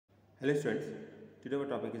Hello students, today our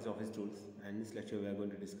topic is Office Tools, and in this lecture we are going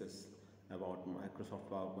to discuss about Microsoft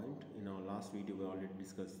PowerPoint. In our last video we already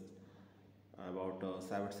discussed about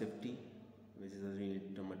cyber safety, which is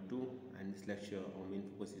unit number 2, and in this lecture our main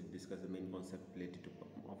focus is to discuss the main concept related to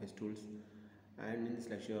Office Tools. And in this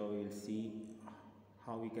lecture we will see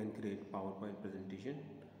how we can create PowerPoint presentation.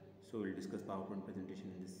 So we will discuss PowerPoint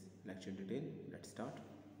presentation in this lecture in detail. Let's start.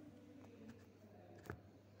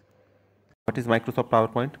 What is Microsoft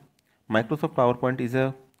PowerPoint? Microsoft PowerPoint is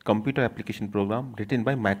a computer application program written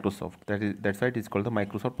by Microsoft. That's why it is called the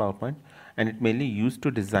Microsoft PowerPoint, and it mainly used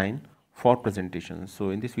to design for presentations. So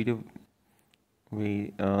in this video,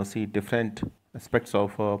 we see different aspects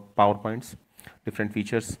of PowerPoints, different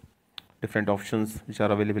features, different options which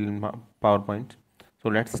are available in PowerPoint. So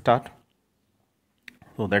let's start.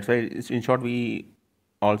 So that's why, in short, we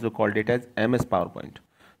also called it as MS PowerPoint.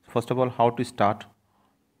 First of all, how to start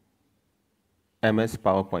MS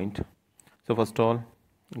PowerPoint. So first of all,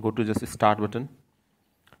 go to just start button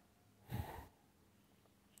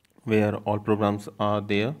where all programs are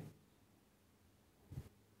there,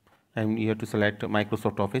 and you have to select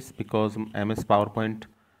Microsoft Office because MS PowerPoint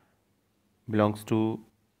belongs to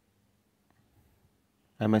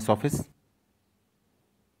MS Office,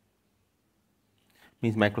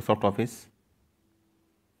 means Microsoft Office.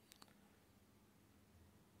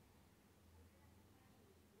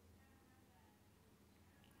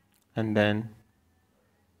 And then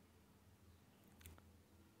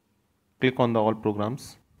click on the all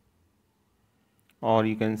programs, or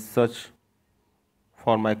you can search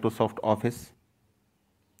for Microsoft Office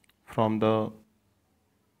from the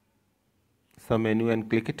sub menu and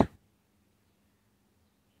click it.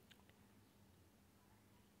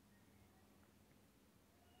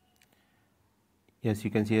 Yes, you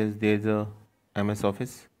can see as there is a MS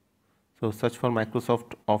Office. So search for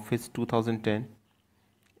Microsoft Office 2010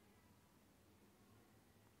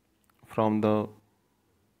 from the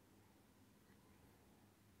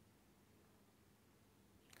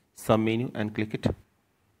sub menu and click it.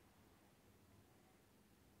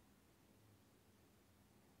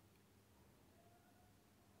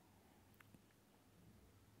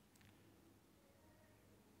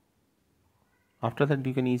 After that,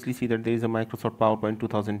 you can easily see that there is a Microsoft PowerPoint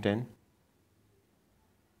 2010.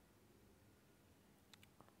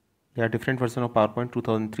 There are different versions of PowerPoint: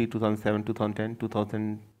 2003, 2007, 2010,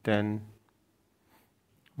 2010.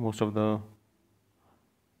 Most of the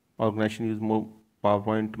organization use more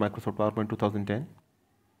PowerPoint, Microsoft PowerPoint 2010.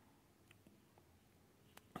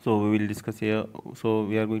 So we will discuss here. So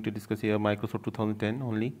we are going to discuss here Microsoft 2010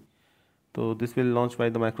 only. So this will launch by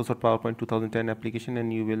the Microsoft PowerPoint 2010 application,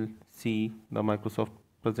 and you will see the Microsoft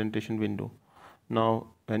presentation window. Now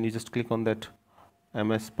when you just click on that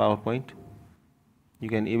MS PowerPoint, you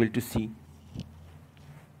can able to see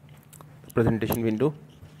the presentation window.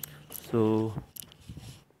 So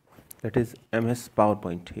that is MS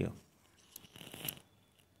PowerPoint here.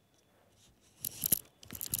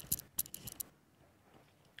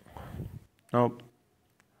 Now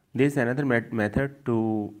there is another method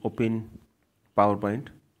to open PowerPoint.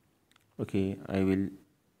 Okay, I will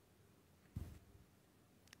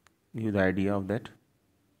give you the idea of that.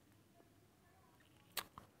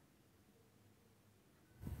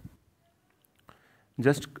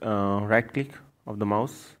 Just right click of the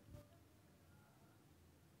mouse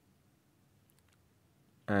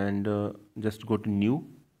and just go to new,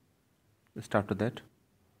 just after that,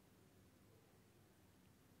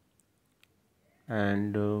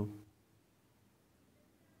 and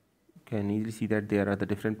can easily see that there are the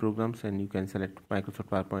different programs, and you can select Microsoft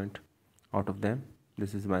PowerPoint out of them.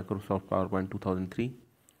 This is Microsoft PowerPoint 2003.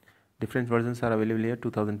 Different versions are available here: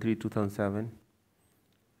 2003, 2007.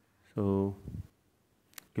 So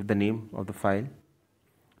give the name of the file.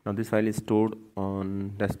 Now this file is stored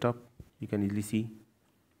on desktop. You can easily see.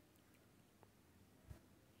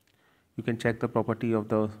 You can check the property of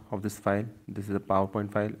this file. This is a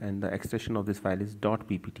PowerPoint file, and the extension of this file is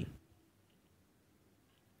 .ppt,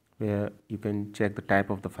 where you can check the type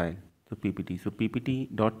of the file. So ppt. So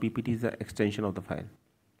 .ppt is the extension of the file.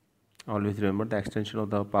 Always remember the extension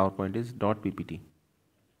of the PowerPoint is .ppt.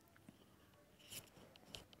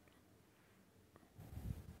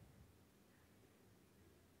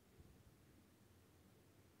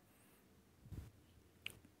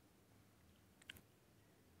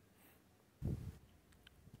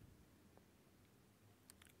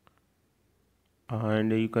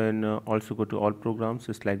 And you can also go to all programs,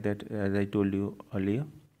 just like that, as I told you earlier,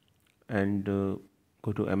 and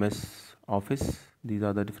go to MS Office. These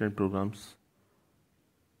are the different programs,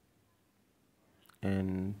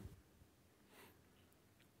 and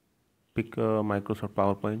pick Microsoft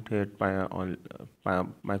PowerPoint here.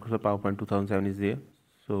 Microsoft PowerPoint 2007 is there,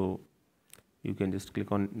 so you can just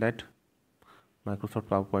click on that. Microsoft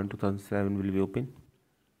PowerPoint 2007 will be open.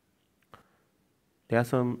 There are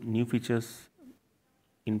some new features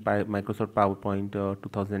in Microsoft PowerPoint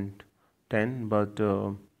 2010, but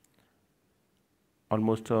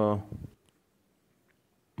almost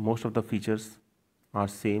most of the features are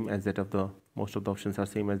same as that of the most of the options are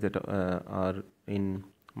same as that are in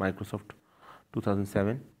Microsoft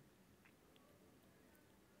 2007.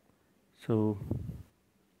 So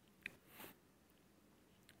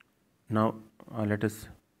now let us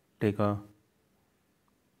take a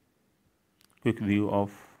quick view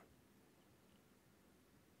of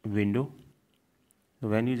window.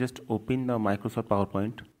 When you just open the Microsoft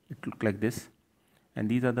PowerPoint, it looks like this, and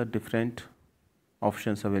these are the different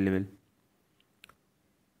options available.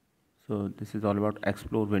 So this is all about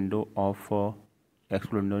explore window of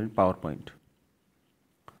explore window in PowerPoint.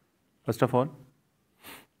 First of all,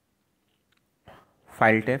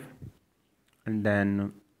 file tab, and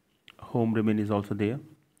then home ribbon is also there,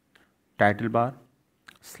 title bar,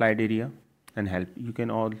 slide area, and help. You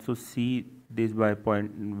can also see this by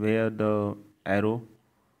point where the arrow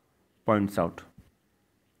points out.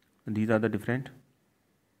 These are the different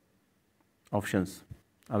options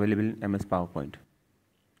available in MS PowerPoint.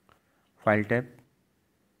 File tab,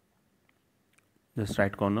 just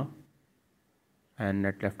right corner, and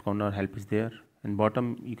at left corner help is there, and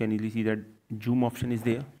bottom you can easily see that zoom option is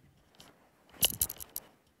there.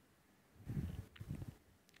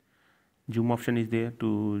 Zoom option is there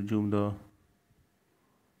to zoom the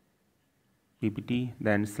PPT.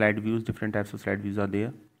 Then slide views, different types of slide views are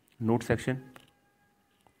there. Note section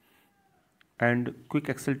and quick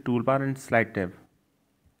Excel toolbar and slide tab.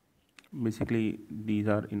 Basically these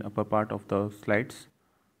are in upper part of the slides,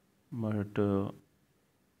 but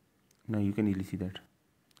now you can easily see that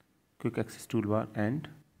quick access toolbar, and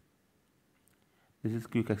this is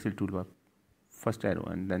quick Excel toolbar, first arrow,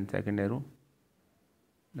 and then second arrow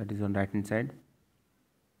that is on right hand side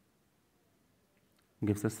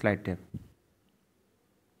gives us slide tab.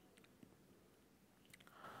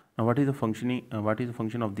 Now what is the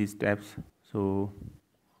function of these tabs? So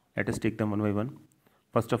let us take them one by one.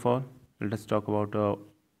 First of all, let us talk about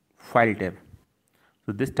file tab.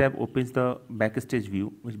 So this tab opens the backstage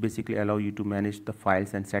view, which basically allow you to manage the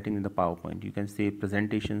files and setting in the PowerPoint. You can save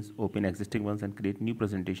presentations, open existing ones, and create new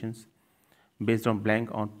presentations based on blank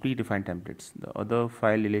on predefined templates. The other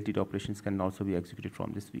file related operations can also be executed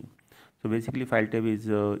from this view. So basically file tab is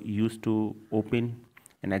used to open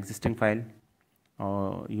an existing file,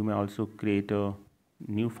 or you may also create a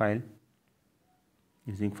new file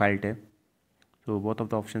using file tab. So both of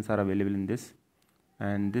the options are available in this,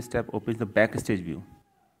 and this tab opens the backstage view.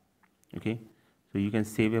 Okay, so you can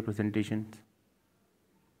save your presentations,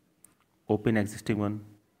 open existing one,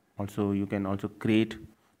 also you can also create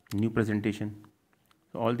new presentation.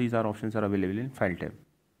 So all these are options are available in file tab.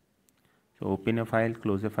 So open a file,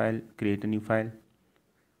 close a file, create a new file,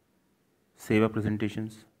 save a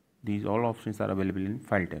presentations. These all options are available in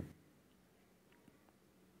file tab.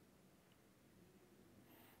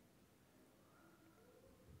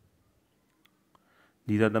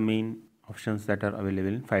 These are the main options that are available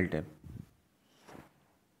in file tab.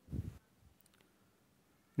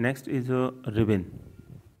 Next is a ribbon.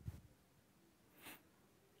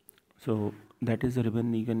 So that is a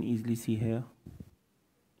ribbon you can easily see here,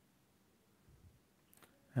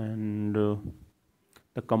 and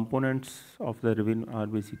the components of the ribbon are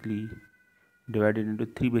basically divided into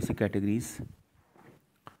three basic categories,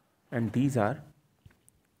 and these are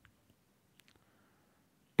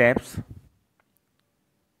tabs,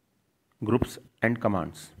 groups, and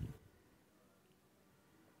commands.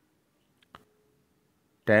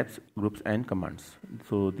 Tabs, groups, and commands.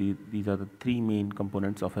 So these are the three main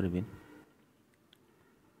components of a ribbon.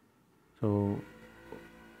 So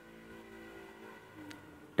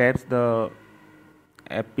tabs they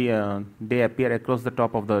appear across the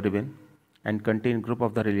top of the ribbon and contain group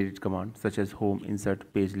of the related commands such as home,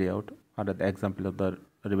 insert, page layout are the example of the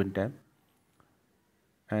ribbon tab.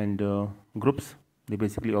 And groups, they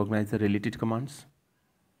basically organize the related commands.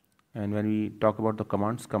 And when we talk about the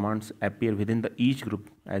commands appear within the each group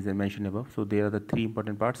as I mentioned above. So there are the three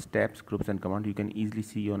important parts: tabs, groups, and command. You can easily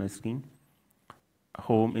see on a screen.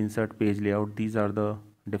 Home, insert, page layout, these are the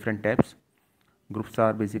different tabs. Groups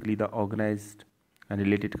are basically the organized and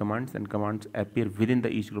related commands, and commands appear within the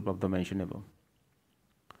each group of the mentioned above.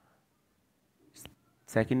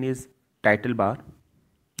 Second is title bar.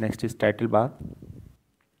 Next is title bar.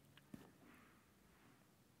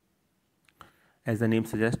 As the name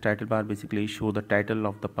suggests, title bar basically show the title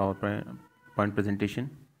of the PowerPoint presentation.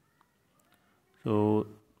 So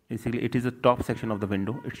basically it is the top section of the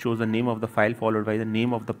window. It shows the name of the file followed by the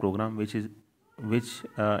name of the program, which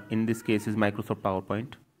in this case is Microsoft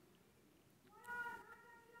PowerPoint.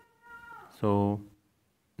 So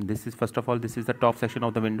this is, first of all, this is the top section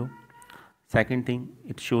of the window. Second thing,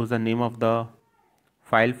 it shows the name of the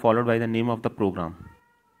file followed by the name of the program.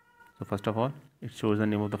 So first of all, it shows the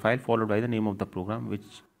name of the file followed by the name of the program,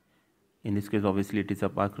 which in this case obviously it is a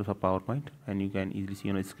Microsoft PowerPoint, and you can easily see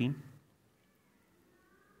on the screen.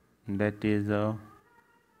 That is a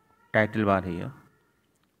title bar here.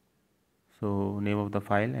 So name of the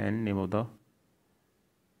file and name of the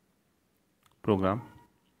program.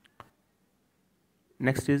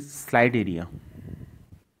 Next is slide area.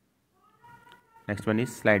 Next one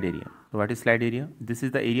is slide area. So what is slide area? This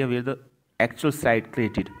is the area where the actual slide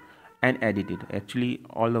created and edited. Actually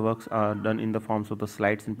all the works are done in the forms of the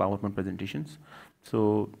slides in PowerPoint presentations.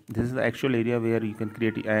 So this is the actual area where you can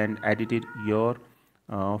create and edit your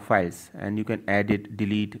files, and you can edit,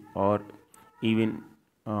 delete, or even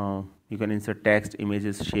you can insert text,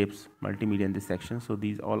 images, shapes, multimedia in this section. So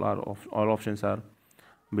these all options are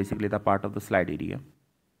basically the part of the slide area.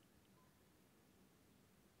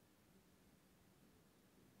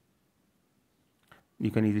 You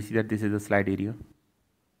can easily see that this is the slide area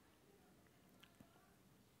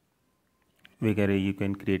where you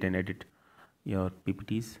can create and edit your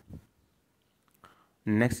PPTs.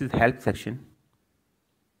 Next is help section.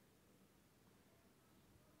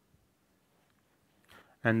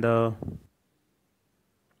 And the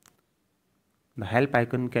help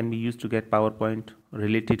icon can be used to get PowerPoint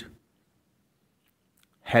related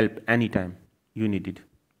help anytime you need it.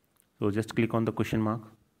 So just click on the question mark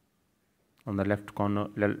on the left corner,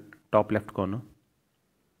 top left corner,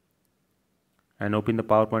 and open the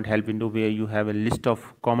PowerPoint help window where you have a list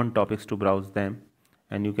of common topics to browse them,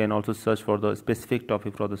 and you can also search for the specific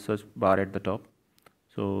topic for the search bar at the top.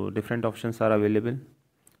 So different options are available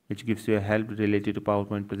which gives you a help related to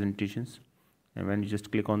PowerPoint presentations. And when you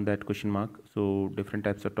just click on that question mark, so different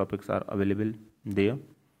types of topics are available there,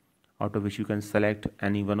 out of which you can select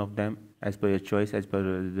any one of them as per your choice, as per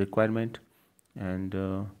the requirement, and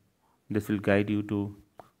this will guide you to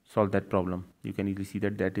solve that problem. You can easily see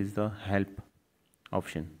that that is the help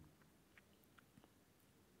option.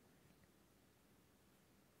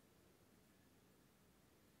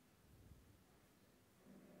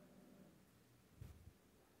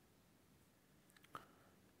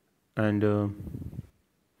 And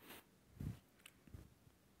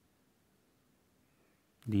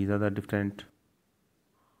these are the different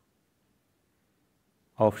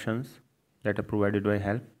options that are provided by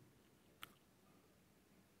help.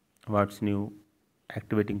 What's new,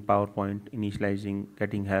 activating PowerPoint, initializing,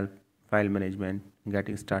 getting help, file management,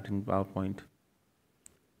 getting started in PowerPoint.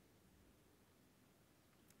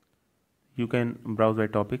 You can browse by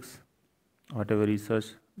topics. Whatever research,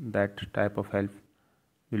 that type of help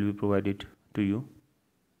will be provided to you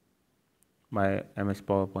by MS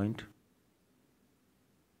PowerPoint.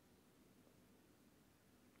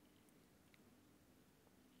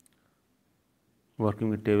 Working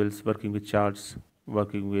with tables, working with charts,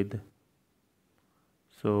 working with,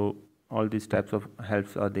 so all these types of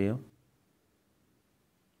helps are there.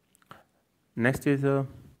 Next is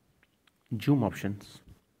zoom options.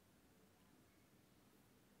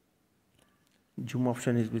 Zoom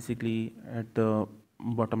option is basically at the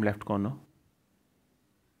bottom left corner,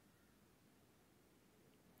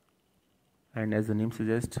 and as the name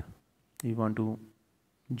suggests, you want to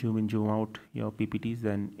zoom in, zoom out your PPTs,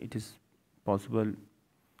 then it is possible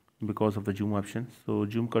because of the zoom option. So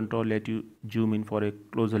zoom control let you zoom in for a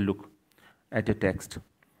closer look at a text,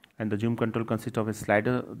 and the zoom control consists of a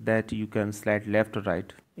slider that you can slide left or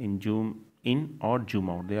right in zoom in or zoom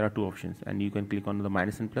out. There are two options, and you can click on the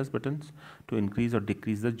minus and plus buttons to increase or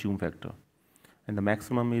decrease the zoom factor, and the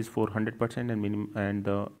maximum is for 100% and minimum, and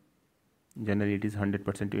the generally it is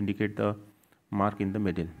 100% to indicate the mark in the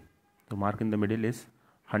middle. The mark in the middle is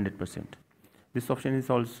 100%. This option is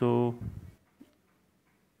also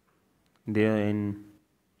there in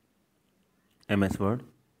MS Word.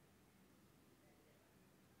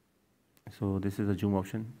 So this is the zoom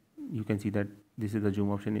option. You can see that this is the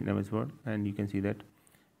zoom option in MS Word, and you can see that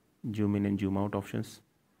zoom in and zoom out options.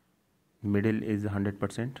 Middle is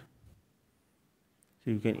 100%. So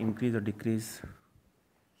you can increase or decrease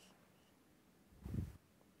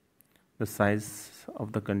the size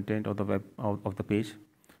of the content or the web of the page.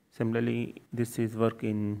 Similarly, this is work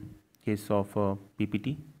in case of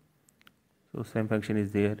PPT. So same function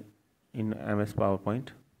is there in MS PowerPoint.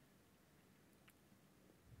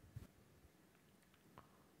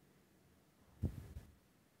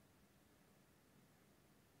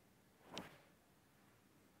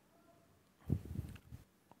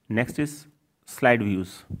 Next is slide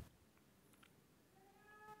views.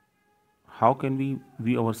 How can we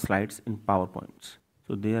view our slides in PowerPoints?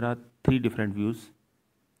 So there are three different views.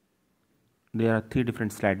 There are three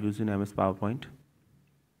different slide views in MS PowerPoint,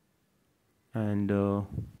 and the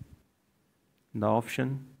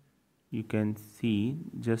option you can see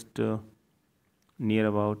just near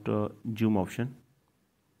about zoom option.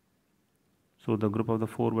 So the group of the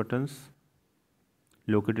four buttons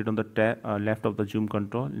located on the left of the zoom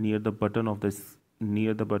control near the button of the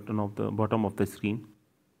bottom of the screen.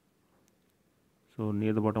 So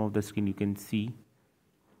near the bottom of the screen you can see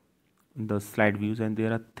the slide views, and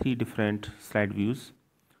there are three different slide views: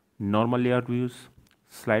 normal layout views,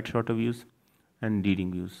 slide sorter views, and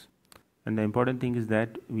reading views. And the important thing is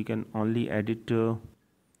that we can only edit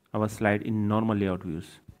our slide in normal layout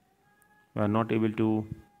views. We are not able to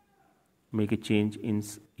make a change in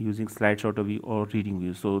using slide sorter view or reading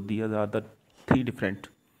view. So these are the three different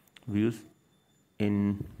views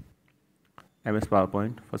in MS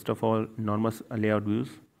PowerPoint. First of all, normal layout views.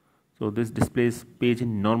 So this displays page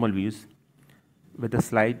in normal views with the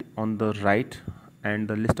slide on the right and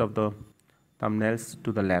the list of the thumbnails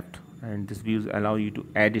to the left. And these views allow you to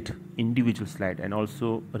edit individual slide and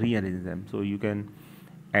also rearrange them. So you can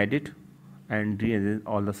edit and rearrange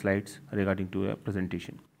all the slides regarding to a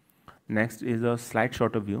presentation. Next is a slide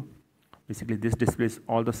sorter view. Basically this displays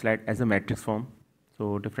all the slide as a matrix form.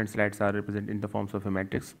 So different slides are represented in the forms of a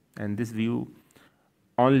matrix, and this view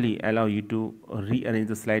only allow you to rearrange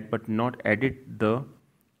the slide but not edit the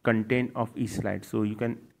content of each slide. So you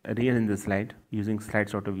can rearrange the slide using slide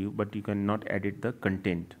sorter view, but you cannot edit the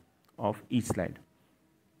content of each slide.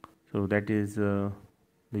 So that is the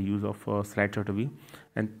use of slide sorter view.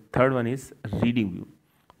 And third one is reading view.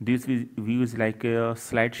 This view is like a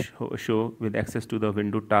slide show with access to the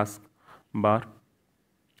window task bar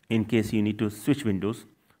in case you need to switch windows.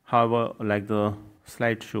 However, like the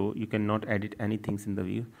slideshow, you cannot edit anything in the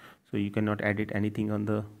view. So you cannot edit anything on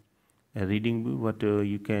the reading view, but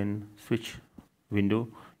you can switch window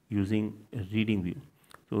using reading view.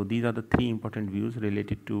 So these are the three important views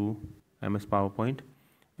related to MS PowerPoint,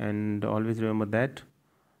 and always remember that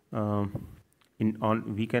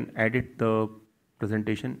we can edit the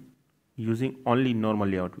presentation using only normal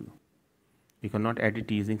layout view. We cannot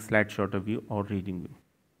edit using slide sorter view or reading view.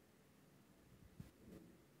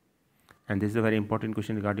 And this is a very important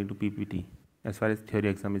question regarding to PPT as far as theory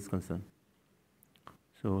exam is concerned.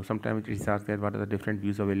 So sometimes it is asked that what are the different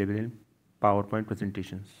views available in PowerPoint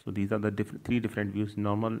presentations. So these are the three different views: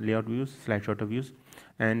 normal layout views, slide sorter views,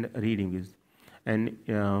 and reading views. And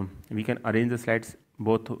we can arrange the slides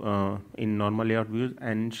both in normal layout views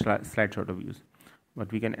and slide sorter views, but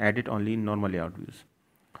we can edit only in normal layout views.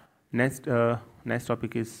 Next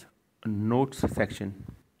topic is notes section.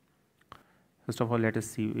 First of all, let us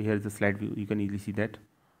see. Here is the slide view. You can easily see that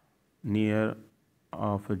near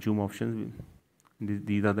of zoom options.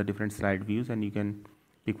 These are the different slide views, and you can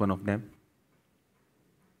pick one of them.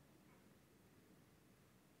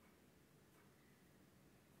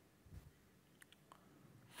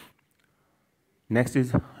 Next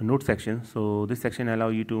is note section. So this section allow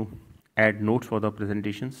you to add notes for the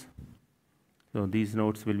presentations. So these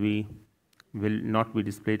notes will not be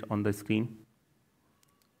displayed on the screen.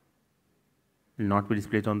 Will not be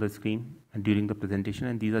displayed on the screen during the presentation,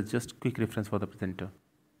 and these are just quick reference for the presenter.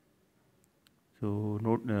 So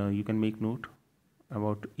you can make note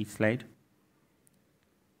about each slide,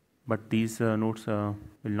 but these notes will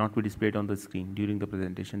not be displayed on the screen during the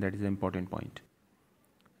presentation. That is an important point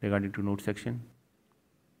regarding to note section.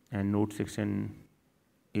 And note section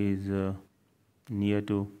is near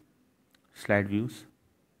to slide views.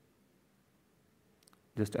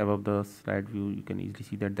 Just above the slide view, you can easily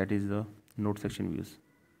see that is the note section views.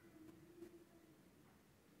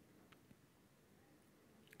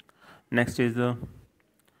 Next is the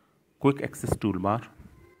quick access toolbar.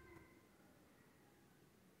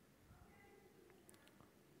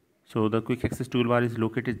 So the quick access toolbar is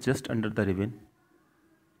located just under the ribbon,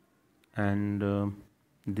 and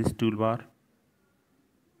this toolbar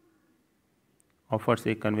offers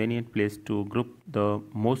a convenient place to group the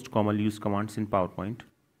most commonly used commands in PowerPoint,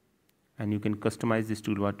 and you can customize this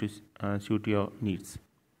toolbar to suit your needs.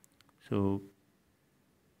 So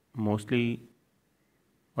mostly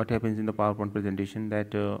what happens in the PowerPoint presentation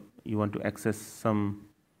that you want to access some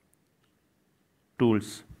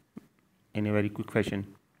tools in a very quick fashion,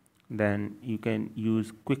 then you can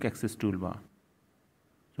use quick access toolbar.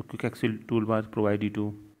 So quick access toolbar provide you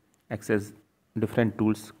to access different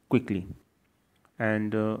tools quickly,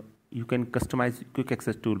 and you can customize quick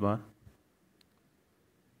access toolbar.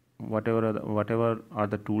 Whatever are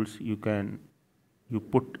the tools, you can you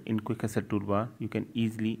put in quick access toolbar, you can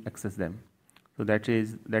easily access them. So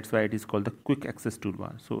that's why it is called the quick access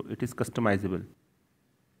toolbar. So it is customizable.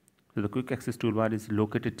 So the quick access toolbar is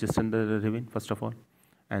located just under the ribbon first of all,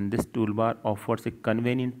 and this toolbar offers a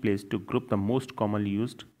convenient place to group the most commonly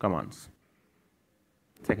used commands.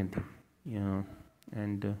 Second thing, yeah,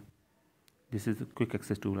 and this is a quick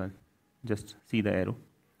access toolbar. Just see the arrow.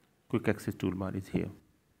 Quick access toolbar is here.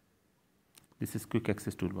 This is quick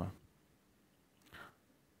access toolbar.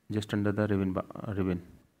 Just under the ribbon.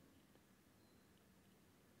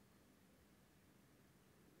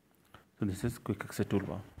 So this is quick access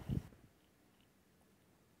toolbar.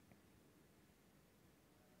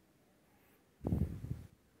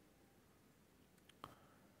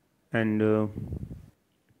 And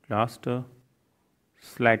last,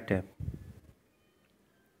 slide tab.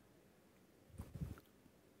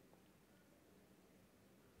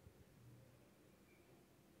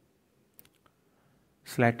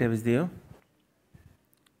 Slide tab is there,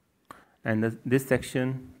 and this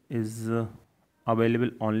section is available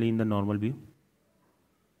only in the normal view.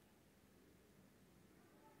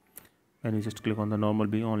 When you just click on the normal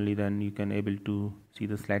view only, then you can able to see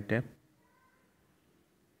the slide tab,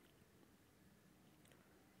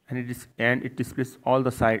 and it displays all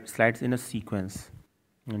the slides in a sequence,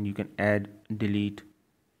 and you can add, delete,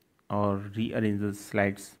 or rearrange the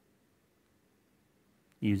slides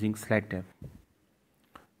using slide tab.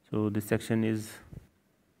 So this section is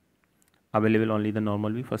available only the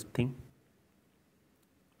normal view. First thing,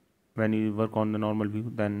 when you work on the normal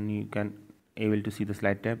view, then you can able to see the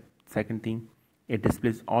slide tab. Second thing, it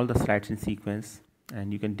displays all the slides in sequence,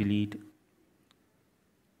 and you can delete,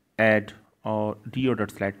 add, or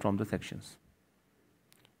reorder slide from the sections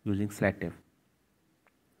using slide tab.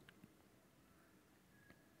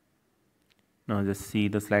 Now just see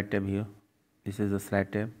the slide tab here. This is the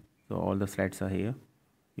slide tab, so all the slides are here.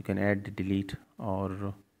 You can add, delete,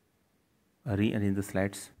 or rearrange the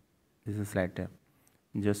slides. This is slide tab.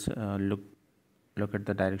 Just look at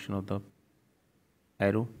the direction of the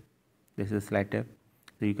arrow. This is slide tab,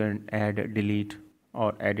 so you can add, delete,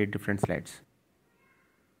 or edit different slides.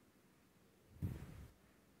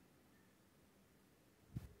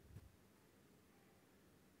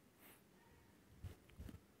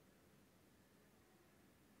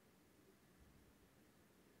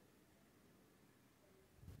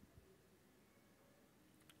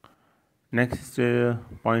 Next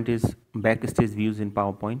point is backstage views in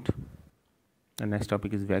PowerPoint. The next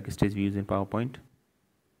topic is backstage views in PowerPoint.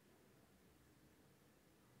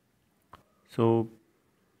 So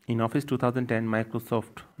in Office 2010,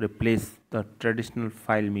 Microsoft replaced the traditional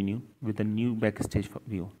file menu with a new backstage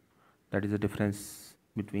view. That is the difference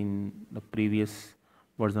between the previous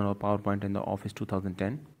version of PowerPoint and the Office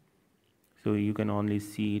 2010. So you can only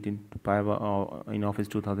see it in Office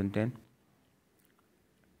 2010.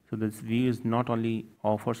 So this view is not only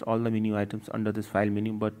offers all the menu items under this file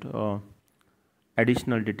menu, but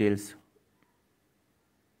additional details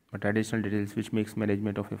which makes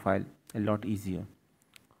management of a file a lot easier.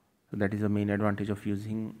 So that is the main advantage of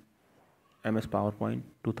using MS PowerPoint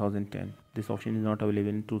 2010. This option is not available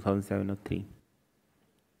in 2007 or 3.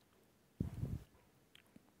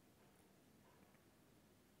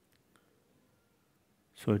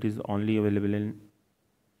 So it is only available in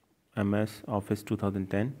MS Office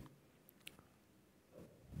 2010.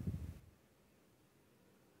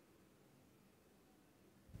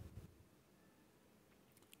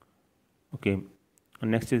 Okay,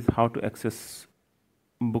 next is how to access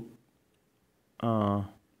book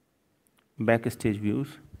backstage views.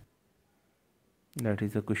 That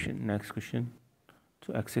is the question. Next question.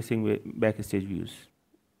 So accessing backstage views.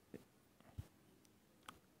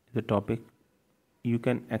 The topic. You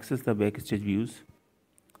can access the backstage views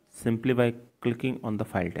simply by clicking on the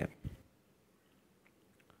file tab,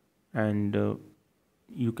 and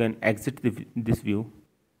you can exit this view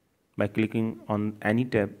by clicking on any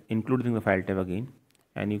tab including the file tab again,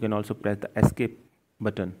 and you can also press the escape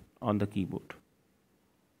button on the keyboard.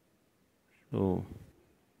 So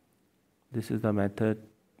this is the method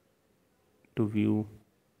to view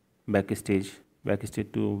backstage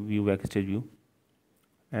view,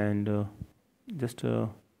 and just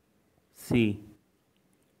see,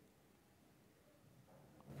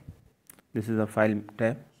 this is a file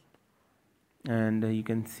tab, and you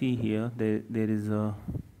can see here there is a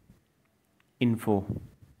info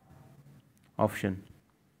option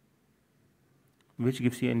which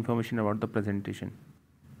gives you information about the presentation.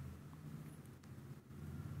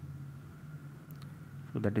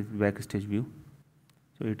 So that is backstage view.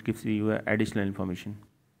 So it gives you additional information.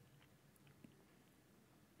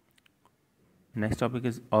 Next topic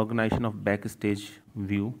is organization of backstage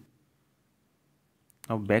view.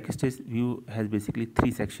 Now backstage view has basically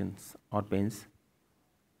three sections or panes.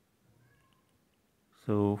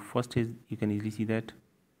 So first is, you can easily see that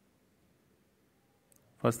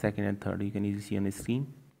first, second and third you can easily see on the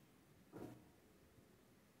screen.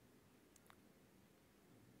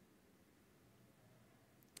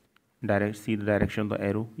 See the direction of the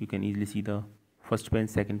arrow. You can easily see the first pane,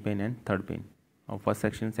 second pane and third pane, or first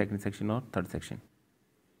section, second section or third section.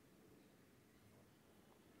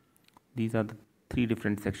 These are the three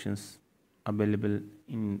different sections available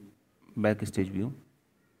in backstage view.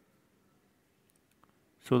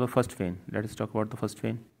 So the first pane, let us talk about the first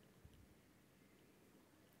pane.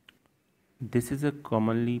 This is a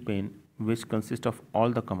commonly pane which consists of all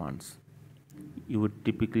the commands you would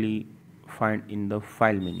typically find in the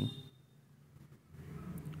file menu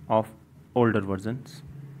of older versions,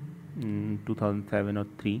 2007 or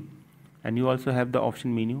 3, and you also have the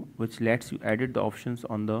option menu which lets you edit the options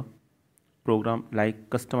on the program, like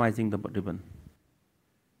customizing the ribbon.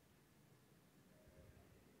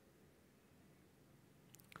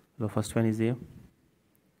 The first one is there.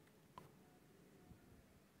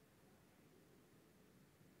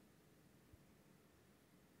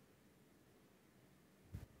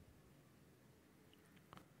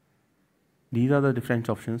 These are the different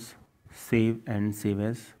options: save and save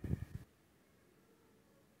as.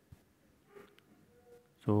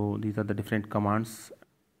 So these are the different commands,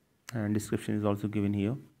 and description is also given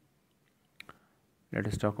here. Let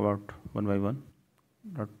us talk about one by one.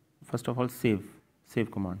 First of all, save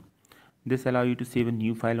command. This allows you to save a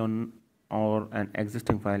new file on or an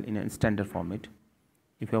existing file in a standard format.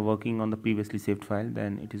 If you are working on the previously saved file,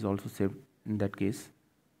 then it is also saved in that case.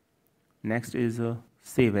 Next is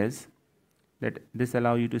save as. This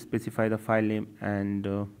allows you to specify the file name and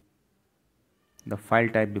the file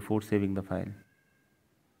type before saving the file.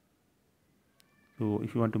 So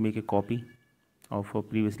if you want to make a copy of a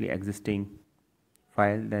previously existing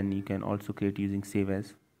file, then you can also create using save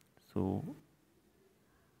as. So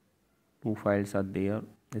two files are there,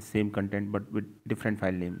 the same content but with different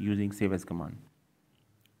file name, using save as command.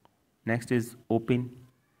 Next is open,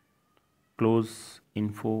 close,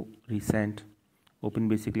 info, recent. Open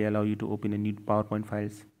basically allow you to open a new PowerPoint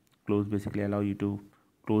files. Close basically allow you to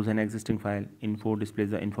close an existing file. Info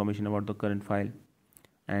displays the information about the current file.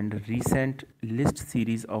 And recent list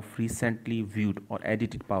series of recently viewed or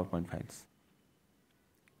edited PowerPoint files.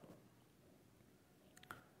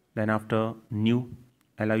 Then after new,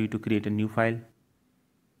 allow you to create a new file.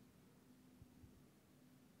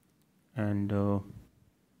 And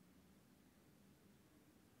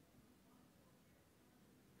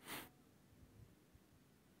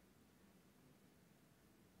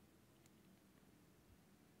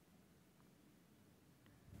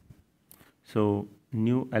so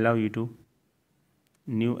new allow you to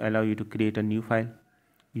create a new file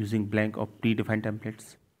using blank or predefined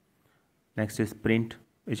templates. Next is print,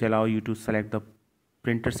 which allow you to select the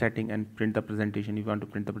printer setting and print the presentation. If you want to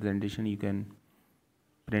print the presentation, you can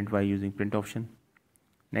print by using print option.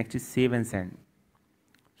 Next is save and send.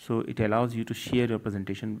 So it allows you to share your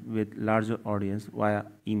presentation with larger audience via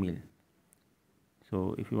email.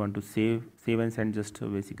 So if you want to save and send, just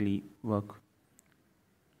basically work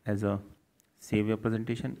as a save your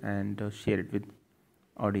presentation and share it with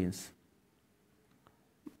audience,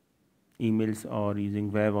 emails or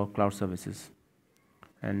using web or cloud services.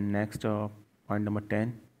 And next, point number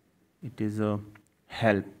 10, it is a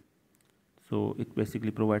help. So it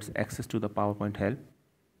basically provides access to the PowerPoint help.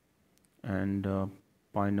 And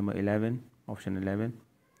point number 11, option 11,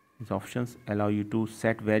 is options, allow you to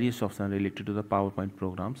set various options related to the PowerPoint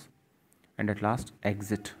programs. And at last,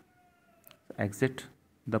 exit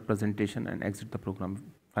the presentation and exit the program.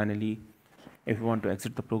 Finally, if you want to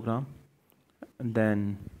exit the program,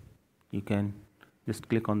 then you can just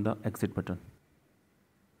click on the exit button.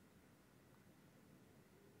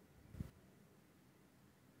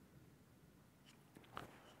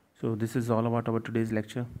 So this is all about our today's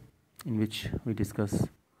lecture, in which we discuss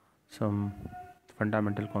some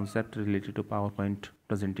fundamental concept related to PowerPoint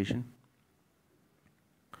presentation.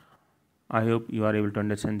 I hope you are able to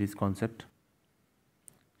understand this concept.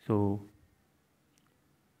 So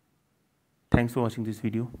thanks for watching this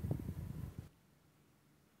video.